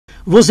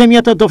Во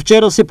земјата до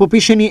вчера се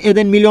попишани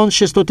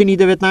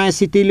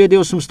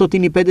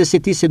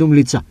 1.619.857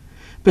 лица,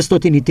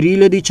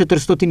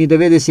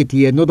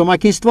 503.491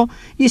 домаќинство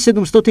и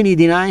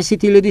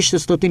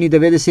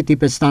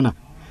 711.695 стана.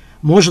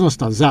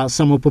 Можноста за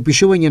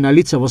самопопишување на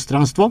лица во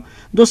странство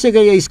досега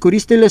ја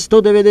искористиле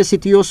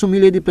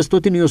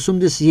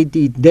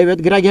 198.589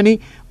 граѓани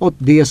од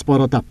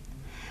диаспората.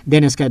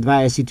 Денеска е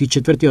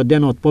 24-тиот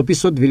ден од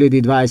Пописот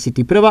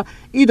 2021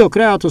 и до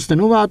крајот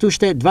остануваат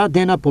уште 2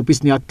 дена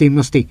пописни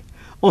активности.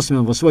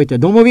 Освен во своите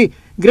домови,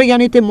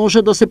 граѓаните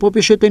може да се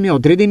попишете на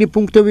одредени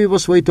пунктови во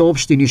своите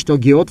општини што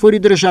ги отвори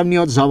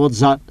Државниот завод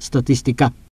за статистика.